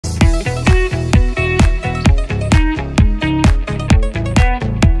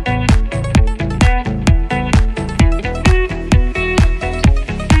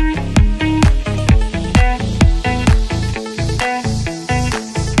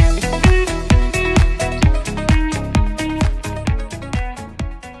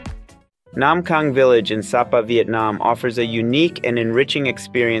Nam Cang village in Sapa, Vietnam offers a unique and enriching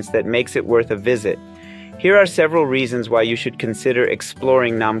experience that makes it worth a visit. Here are several reasons why you should consider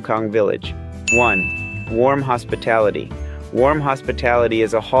exploring Nam Cang village. 1. Warm hospitality. Warm hospitality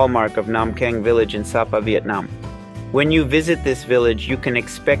is a hallmark of Nam Cang village in Sapa, Vietnam. When you visit this village, you can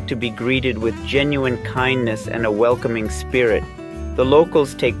expect to be greeted with genuine kindness and a welcoming spirit. The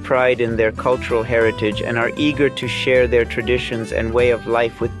locals take pride in their cultural heritage and are eager to share their traditions and way of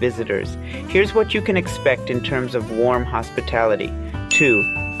life with visitors. Here's what you can expect in terms of warm hospitality.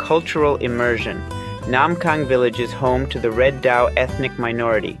 2. Cultural immersion. Nam Cang village is home to the Red Dao ethnic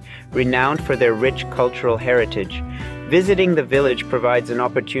minority, renowned for their rich cultural heritage. Visiting the village provides an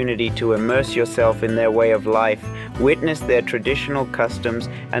opportunity to immerse yourself in their way of life, witness their traditional customs,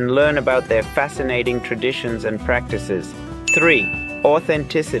 and learn about their fascinating traditions and practices. 3.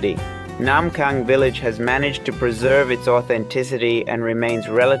 Authenticity. Nam Cang village has managed to preserve its authenticity and remains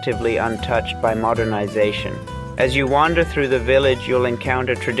relatively untouched by modernization. As you wander through the village, you'll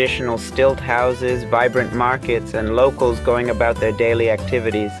encounter traditional stilt houses, vibrant markets, and locals going about their daily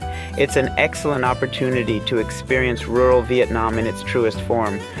activities. It's an excellent opportunity to experience rural Vietnam in its truest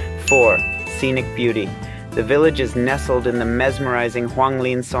form. 4. Scenic beauty. The village is nestled in the mesmerizing Hoang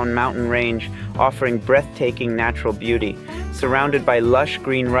Linh Son mountain range, offering breathtaking natural beauty. Surrounded by lush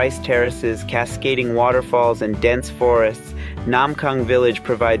green rice terraces, cascading waterfalls, and dense forests, Nam Cang village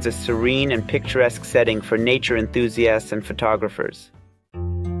provides a serene and picturesque setting for nature enthusiasts and photographers.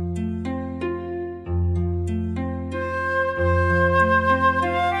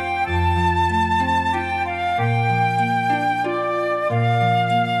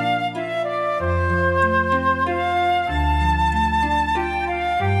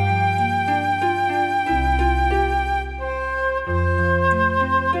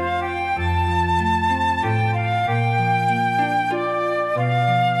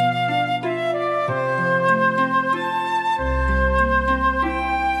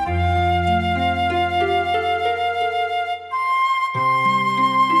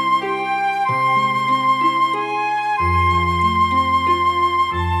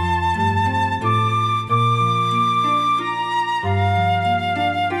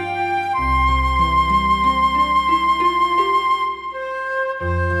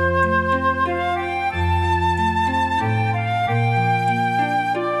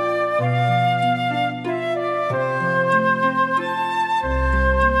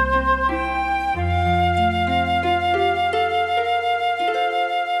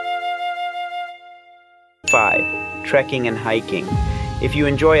 5. Trekking and hiking. If you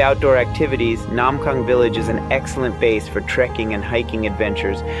enjoy outdoor activities, Nam Cang village is an excellent base for trekking and hiking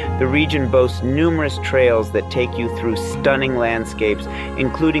adventures. The region boasts numerous trails that take you through stunning landscapes,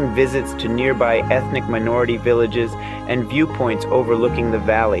 including visits to nearby ethnic minority villages and viewpoints overlooking the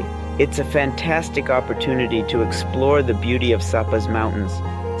valley. It's a fantastic opportunity to explore the beauty of Sapa's mountains.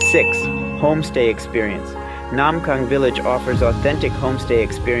 6. Homestay experience. Nam Cang village offers authentic homestay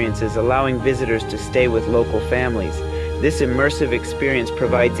experiences, allowing visitors to stay with local families. This immersive experience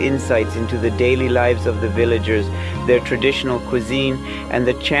provides insights into the daily lives of the villagers, their traditional cuisine, and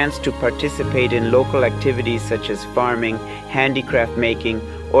the chance to participate in local activities such as farming, handicraft making,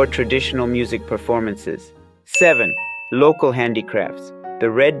 or traditional music performances. 7. Local handicrafts. The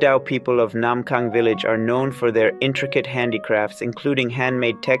Red Dao people of Nam Cang village are known for their intricate handicrafts, including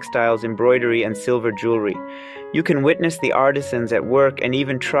handmade textiles, embroidery, and silver jewelry. You can witness the artisans at work and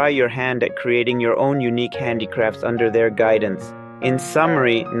even try your hand at creating your own unique handicrafts under their guidance. In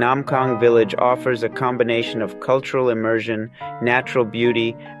summary, Nam Cang village offers a combination of cultural immersion, natural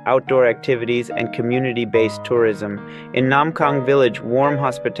beauty, outdoor activities, and community-based tourism. In Nam Cang village, warm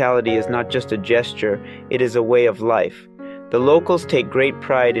hospitality is not just a gesture, it is a way of life. The locals take great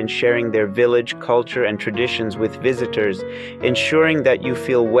pride in sharing their village, culture, and traditions with visitors, ensuring that you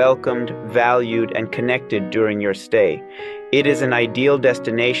feel welcomed, valued, and connected during your stay. It is an ideal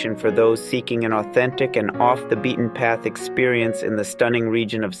destination for those seeking an authentic and off-the-beaten-path experience in the stunning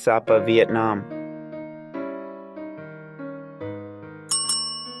region of Sapa, Vietnam.